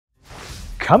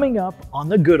Coming up on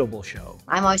the Goodable Show.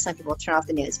 I'm always telling people turn off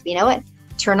the news, but you know what?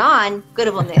 Turn on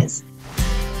Goodable News.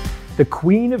 The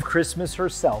Queen of Christmas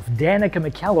herself, Danica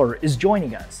McKellar, is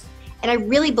joining us. And I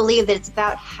really believe that it's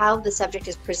about how the subject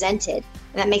is presented,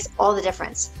 and that makes all the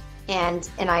difference. And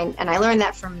I learned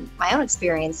that from my own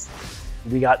experience.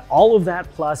 We got all of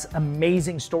that plus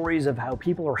amazing stories of how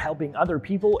people are helping other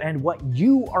people and what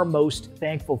you are most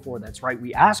thankful for. That's right,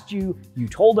 we asked you, you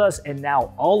told us, and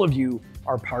now all of you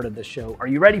are part of the show. Are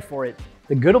you ready for it?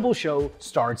 The Goodable Show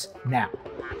starts now.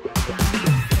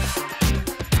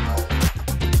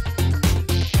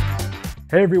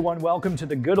 Hey everyone, welcome to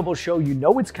the Goodable Show. You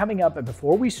know it's coming up, but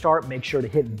before we start, make sure to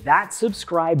hit that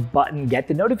subscribe button, get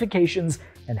the notifications,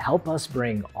 and help us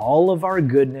bring all of our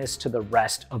goodness to the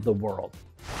rest of the world.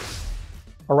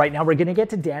 All right, now we're gonna get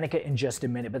to Danica in just a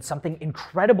minute, but something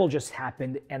incredible just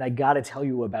happened, and I gotta tell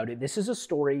you about it. This is a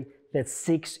story that's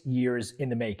 6 years in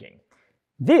the making.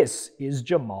 This is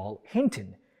Jamal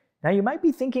Hinton. Now you might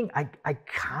be thinking, I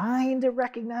kind of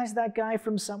recognize that guy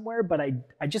from somewhere, but I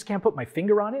just can't put my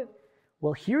finger on it.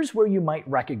 Well, here's where you might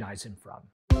recognize him from.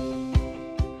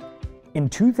 In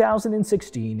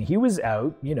 2016, he was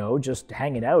out, just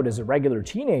hanging out as a regular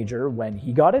teenager when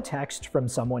he got a text from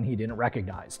someone he didn't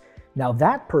recognize. Now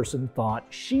that person thought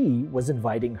she was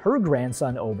inviting her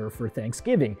grandson over for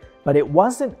Thanksgiving, but it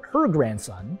wasn't her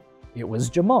grandson, it was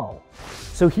Jamal.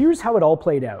 So here's how it all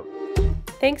played out.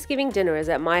 Thanksgiving dinner is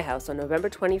at my house on November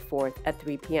 24th at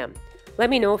 3 p.m. Let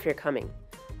me know if you're coming.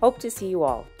 Hope to see you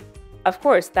all. Of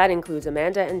course, that includes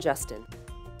Amanda and Justin.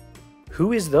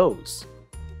 Who is those?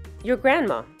 Your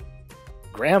grandma.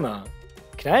 Grandma?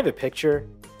 Can I have a picture?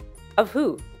 Of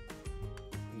who?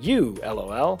 You,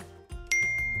 LOL.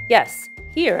 Yes,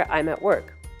 here I'm at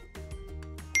work.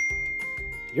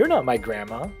 You're not my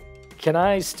grandma. Can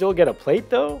I still get a plate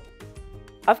though?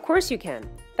 Of course you can.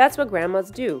 That's what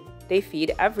grandmas do. They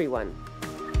feed everyone.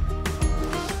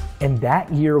 And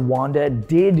that year, Wanda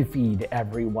did feed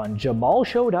everyone. Jamal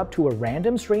showed up to a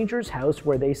random stranger's house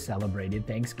where they celebrated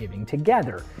Thanksgiving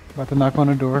together. About to knock on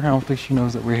her door. I don't think she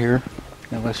knows that we're here,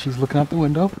 unless she's looking out the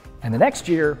window. And the next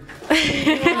year...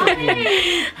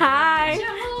 Hi!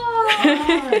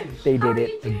 They did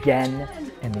it again,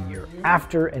 and the year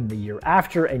after, and the year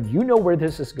after, and you know where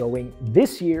this is going.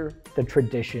 This year, the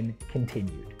tradition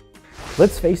continued.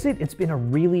 Let's face it, it's been a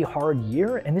really hard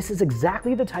year, and this is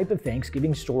exactly the type of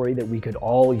Thanksgiving story that we could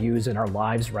all use in our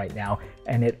lives right now.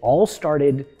 And it all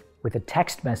started with a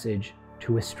text message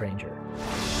to a stranger.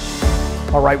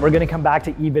 All right, we're gonna come back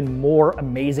to even more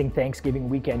amazing Thanksgiving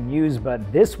weekend news,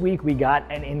 but this week we got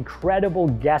an incredible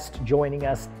guest joining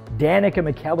us. Danica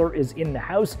McKellar is in the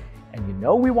house, and you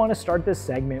know we wanna start this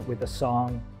segment with a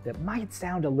song that might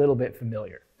sound a little bit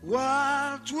familiar.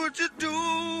 What would you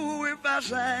do if I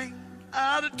sang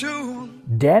out of tune?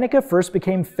 Danica first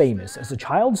became famous as a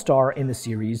child star in the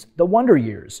series The Wonder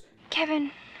Years. Kevin,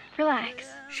 relax.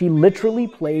 She literally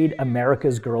played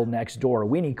America's Girl Next Door,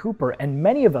 Winnie Cooper, and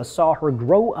many of us saw her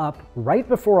grow up right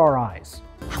before our eyes.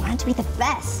 I want it to be the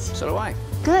best. So do I.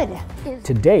 Good.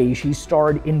 Today, she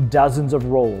starred in dozens of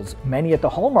roles, many at the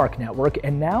Hallmark Network,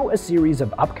 and now a series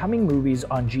of upcoming movies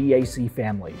on GAC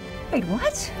Family. Wait,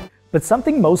 what? But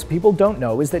something most people don't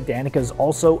know is that Danica is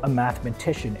also a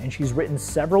mathematician, and she's written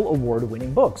several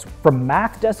award-winning books. From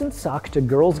Math Doesn't Suck to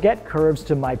Girls Get Curves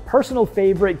to my personal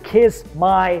favorite, Kiss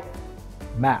My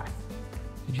Math.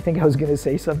 Did you think I was going to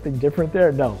say something different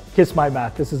there? No, Kiss My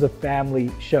Math. This is a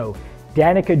family show.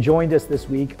 Danica joined us this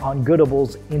week on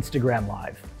Goodable's Instagram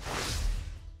Live.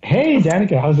 Hey,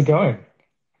 Danica, how's it going?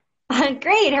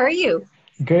 Great, how are you?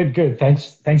 Good, good.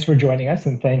 Thanks for joining us,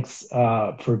 and thanks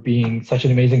for being such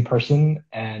an amazing person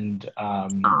and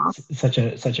such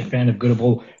a fan of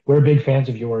Goodable. We're big fans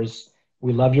of yours.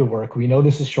 We love your work. We know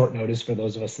this is short notice for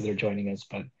those of us that are joining us,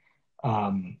 but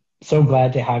so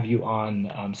glad to have you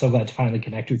on. So glad to finally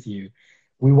connect with you.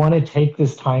 We want to take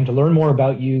this time to learn more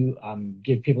about you,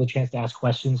 give people a chance to ask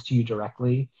questions to you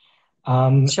directly.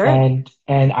 Sure. And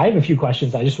I have a few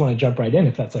questions. I just want to jump right in,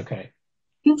 if that's okay.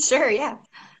 Sure, yeah.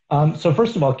 So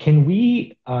first of all, can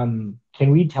we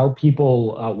tell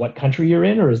people what country you're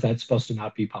in, or is that supposed to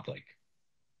not be public?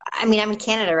 I mean, I'm in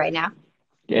Canada right now.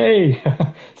 Yay!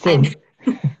 So,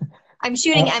 I'm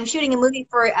shooting a movie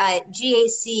for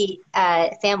GAC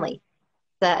Family.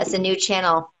 It's a new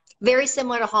channel, very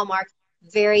similar to Hallmark,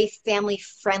 very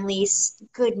family-friendly,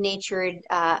 good-natured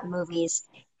movies,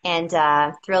 and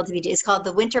thrilled to be. It's called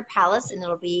The Winter Palace, and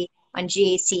it'll be on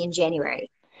GAC in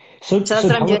January. So that's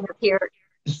what I'm doing up here.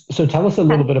 So tell us a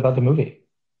little bit about the movie.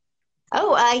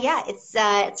 Oh, yeah,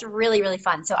 it's really, really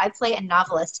fun. So I play a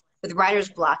novelist with writer's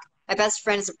block. My best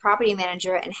friend is a property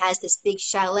manager and has this big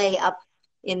chalet up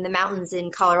in the mountains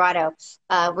in Colorado.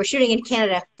 We're shooting in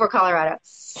Canada for Colorado.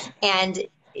 And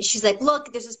she's like,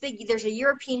 look, there's a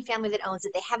European family that owns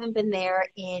it. They haven't been there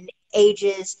in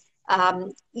ages.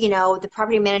 The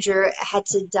property manager had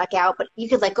to duck out, but you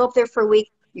could like go up there for a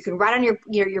week. You can write on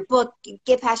your book,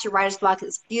 get past your writer's block.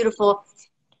 It's beautiful.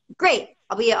 Great.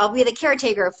 I'll be the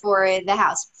caretaker for the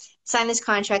house. Sign this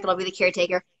contract. I'll be the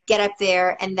caretaker. Get up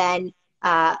there and then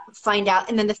find out.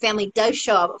 And then the family does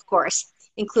show up, of course,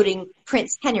 including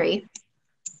Prince Henry,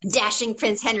 dashing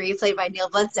Prince Henry, played by Neil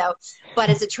Bledsoe. But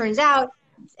as it turns out,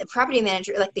 a property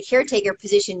manager, like the caretaker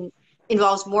position,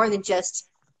 involves more than just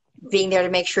being there to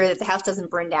make sure that the house doesn't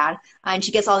burn down. And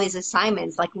she gets all these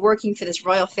assignments, like working for this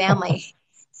royal family.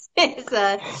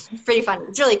 It's pretty fun.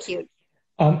 It's really cute.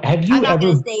 I'm not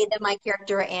going to say that my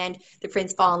character and the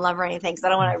prince fall in love or anything, because I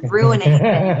don't want to ruin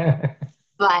anything.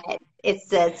 But it's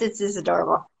just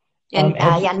adorable. And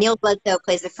Neil Bledsoe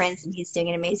plays the prince, and he's doing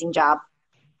an amazing job.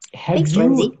 Thanks,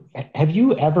 Lindsay. Have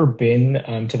you ever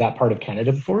been to that part of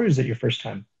Canada before, or is it your first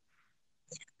time?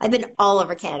 I've been all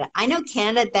over Canada. I know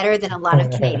Canada better than a lot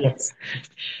of Canadians.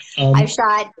 I've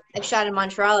shot in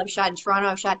Montreal. I've shot in Toronto.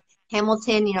 I've shot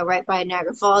Hamilton, right by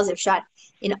Niagara Falls. I've shot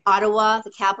in Ottawa,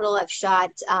 the capital. I've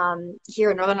shot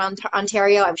here in Northern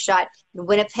Ontario. I've shot in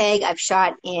Winnipeg. I've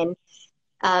shot in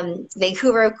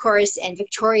Vancouver, of course, and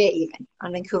Victoria, even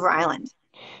on Vancouver Island.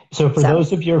 So for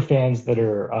those of your fans that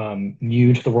are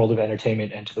new to the world of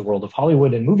entertainment and to the world of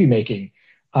Hollywood and movie making,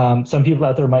 some people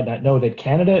out there might not know that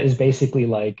Canada is basically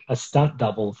like a stunt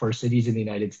double for cities in the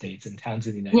United States and towns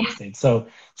in the United States. So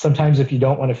sometimes if you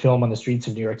don't want to film on the streets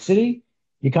of New York City,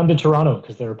 you come to Toronto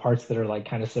because there are parts that are like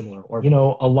kind of similar. Or,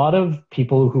 a lot of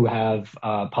people who have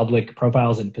public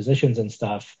profiles and positions and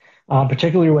stuff,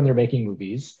 particularly when they're making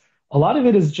movies, a lot of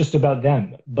it is just about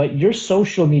them. But your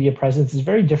social media presence is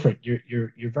very different.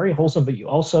 You're very wholesome, but you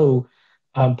also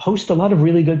post a lot of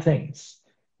really good things.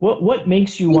 What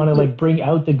makes you want to like bring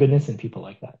out the goodness in people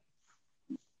like that?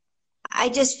 I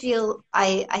just feel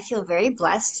I feel very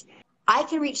blessed. I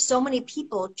can reach so many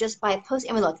people just by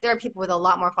posting. I mean, look, there are people with a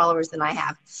lot more followers than I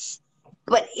have,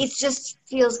 but it just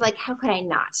feels like, how could I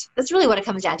not? That's really what it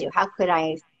comes down to. How could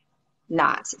I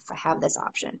not if I have this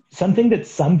option? Something that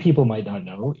some people might not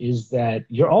know is that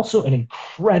you're also an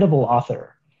incredible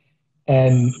author.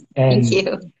 And Thank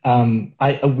you.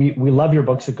 We love your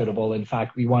books at Goodable. In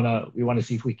fact, we want to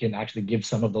see if we can actually give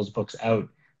some of those books out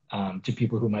to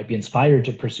people who might be inspired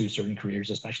to pursue certain careers,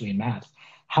 especially in math.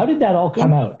 How did that all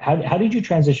come out? How did you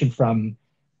transition from,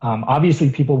 obviously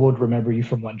people would remember you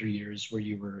from Wonder Years, where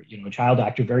you were, a child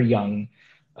actor, very young,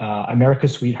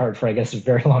 America's sweetheart for, I guess, a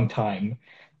very long time.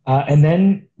 And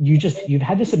then you've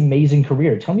had this amazing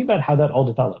career. Tell me about how that all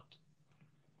developed.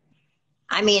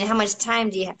 I mean, how much time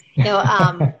do you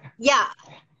have?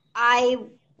 I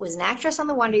was an actress on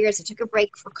the Wonder Years. I took a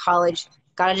break for college,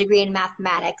 got a degree in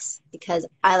mathematics because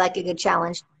I like a good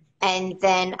challenge. And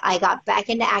then I got back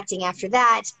into acting after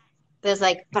that. But I was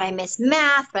like, but I miss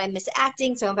math, but I miss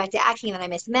acting. So I went back to acting, and then I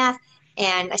missed math.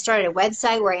 And I started a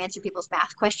website where I answer people's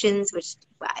math questions, which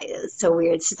is so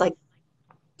weird. It's like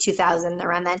 2000,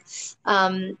 around then.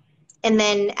 And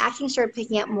then acting started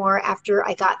picking up more after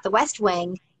I got The West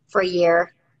Wing for a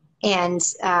year. And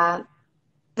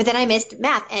but then I missed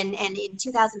math. And in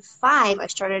 2005, I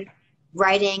started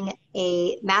writing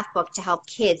a math book to help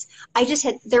kids.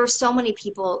 There were so many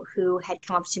people who had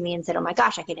come up to me and said, oh my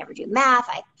gosh, I could never do math.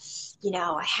 I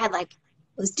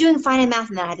was doing fine in math,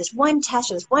 and then I had this one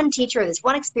test or this one teacher or this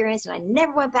one experience, and I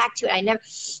never went back to it. I never,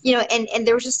 and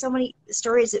there was just so many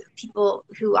stories of people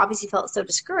who obviously felt so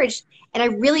discouraged. And I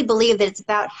really believe that it's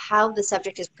about how the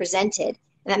subject is presented,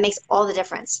 and that makes all the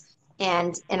difference.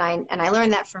 And I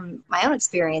learned that from my own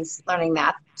experience learning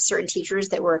math. Certain teachers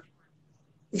that were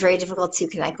very difficult to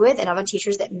connect with, and other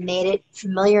teachers that made it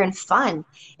familiar and fun.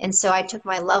 And so I took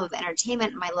my love of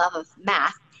entertainment and my love of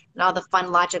math and all the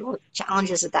fun logical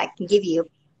challenges that can give you,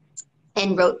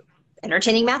 and wrote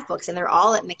entertaining math books. And they're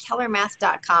all at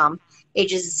McKellarmath.com,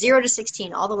 ages 0 to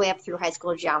 16, all the way up through high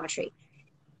school geometry.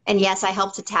 And yes, I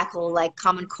help to tackle like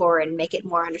Common Core and make it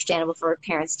more understandable for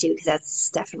parents too, because that's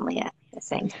definitely a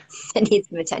thing that needs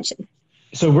some attention.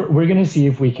 So we're going to see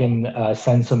if we can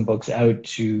send some books out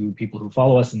to people who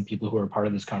follow us and people who are part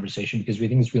of this conversation, because we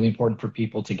think it's really important for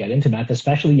people to get into math,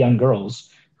 especially young girls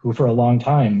who for a long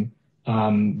time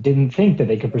didn't think that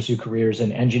they could pursue careers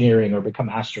in engineering or become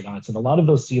astronauts. And a lot of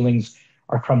those ceilings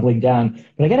are crumbling down.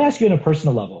 But I got to ask you on a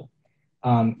personal level,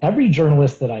 every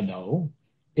journalist that I know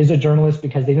is a journalist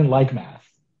because they didn't like math.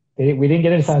 We didn't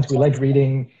get into science. We like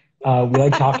reading. We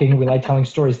like talking. We like telling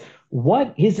stories.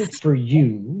 What is it for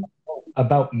you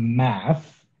about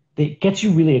math that gets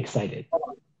you really excited?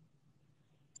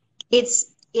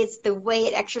 It's it's the way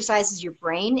it exercises your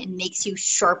brain and makes you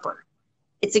sharper.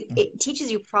 It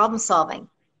teaches you problem solving,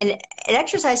 and it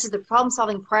exercises the problem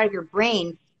solving part of your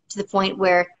brain to the point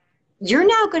where you're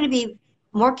now going to be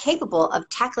more capable of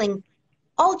tackling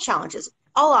all challenges,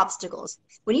 all obstacles.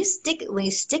 When you stick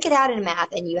it out in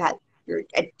math and you're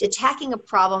attacking a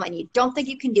problem and you don't think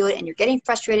you can do it and you're getting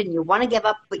frustrated and you want to give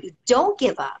up, but you don't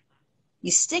give up.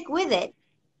 You stick with it,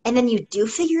 and then you do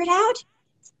figure it out.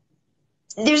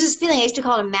 There's this feeling, I used to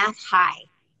call it a math high.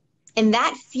 And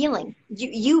that feeling,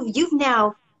 you've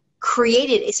now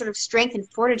created a sort of strength and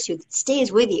fortitude that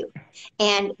stays with you.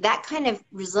 And that kind of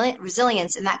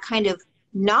resilience and that kind of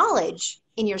knowledge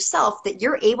in yourself that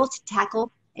you're able to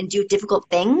tackle and do difficult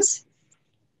things,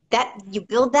 that you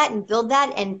build that,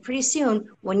 and pretty soon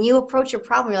when you approach a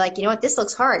problem, you're like, you know what, this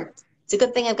looks hard. It's a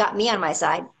good thing I've got me on my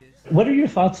side. What are your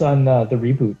thoughts on the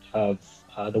reboot of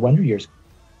The Wonder Years?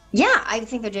 Yeah, I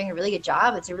think they're doing a really good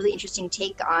job. It's a really interesting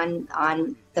take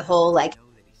on the whole, like,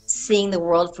 seeing the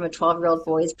world from a 12-year-old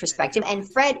boy's perspective. And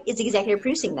Fred is executive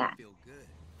producing that.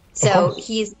 So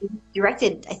he's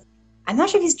directed, I'm not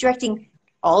sure if he's directing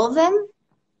all of them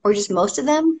or just most of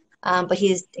them, but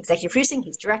he's executive producing,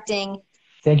 he's directing.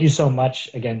 Thank you so much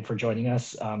again for joining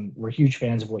us. We're huge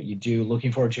fans of what you do.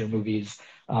 Looking forward to your movies.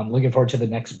 Looking forward to the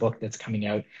next book that's coming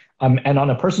out. And on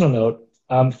a personal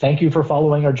note, thank you for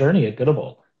following our journey at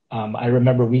Goodable. I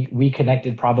remember we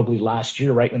connected probably last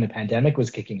year, right when the pandemic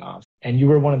was kicking off. And you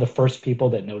were one of the first people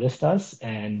that noticed us.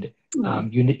 And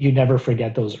you never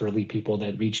forget those early people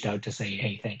that reached out to say,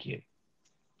 hey, thank you.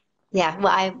 Yeah,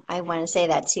 well, I want to say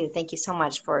that too. Thank you so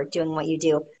much for doing what you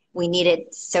do. We need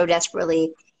it so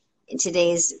desperately in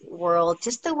today's world.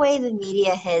 Just the way the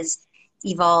media has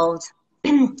evolved,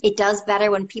 it does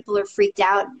better when people are freaked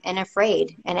out and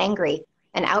afraid and angry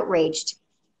and outraged.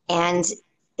 And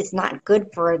it's not good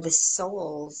for the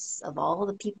souls of all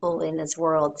the people in this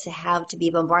world to have to be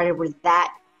bombarded with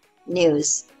that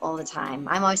news all the time.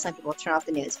 I'm always telling people, turn off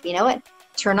the news. But you know what?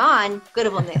 Turn on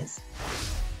Goodable News.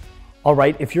 All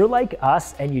right, if you're like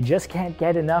us and you just can't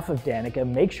get enough of Danica,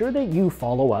 make sure that you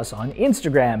follow us on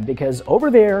Instagram, because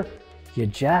over there, you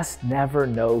just never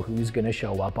know who's going to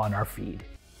show up on our feed.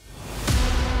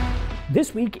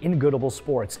 This week in Goodable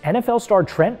Sports, NFL star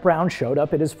Trent Brown showed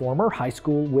up at his former high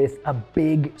school with a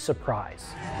big surprise.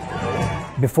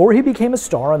 Before he became a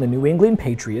star on the New England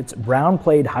Patriots, Brown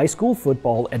played high school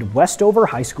football at Westover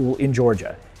High School in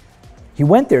Georgia. He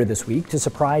went there this week to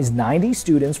surprise 90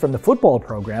 students from the football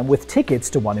program with tickets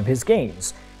to one of his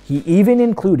games. He even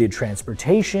included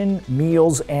transportation,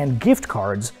 meals, and gift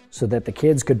cards so that the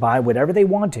kids could buy whatever they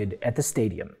wanted at the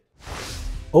stadium.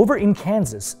 Over in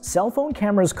Kansas, cell phone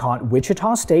cameras caught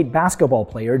Wichita State basketball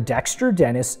player Dexter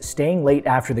Dennis staying late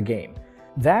after the game.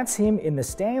 That's him in the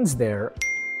stands there,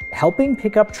 helping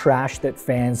pick up trash that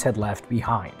fans had left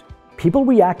behind. People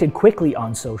reacted quickly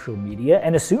on social media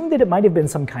and assumed that it might have been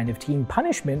some kind of team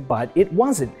punishment, but it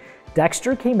wasn't.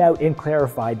 Dexter came out and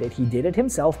clarified that he did it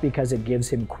himself because it gives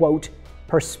him, quote,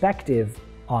 perspective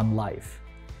on life.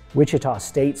 Wichita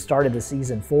State started the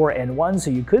season 4-1, so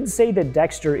you could say that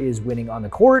Dexter is winning on the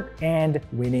court and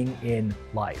winning in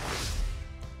life.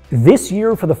 This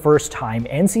year, for the first time,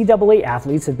 NCAA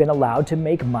athletes have been allowed to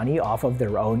make money off of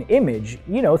their own image.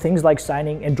 You know, things like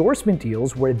signing endorsement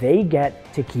deals where they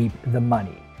get to keep the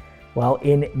money. Well,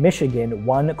 in Michigan,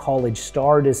 one college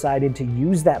star decided to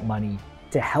use that money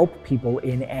to help people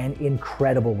in an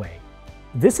incredible way.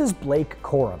 This is Blake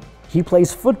Corum. He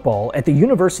plays football at the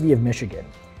University of Michigan.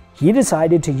 He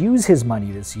decided to use his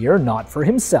money this year, not for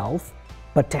himself,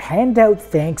 but to hand out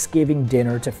Thanksgiving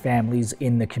dinner to families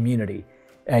in the community.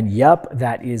 And yup,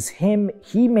 that is him.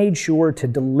 He made sure to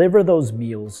deliver those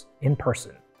meals in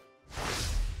person.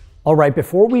 All right,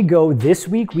 before we go, this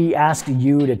week we asked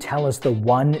you to tell us the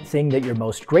one thing that you're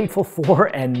most grateful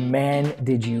for, and man,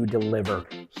 did you deliver.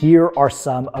 Here are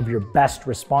some of your best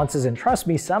responses, and trust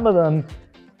me, some of them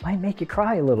might make you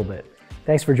cry a little bit.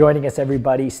 Thanks for joining us,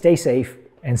 everybody. Stay safe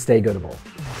and stay Goodable.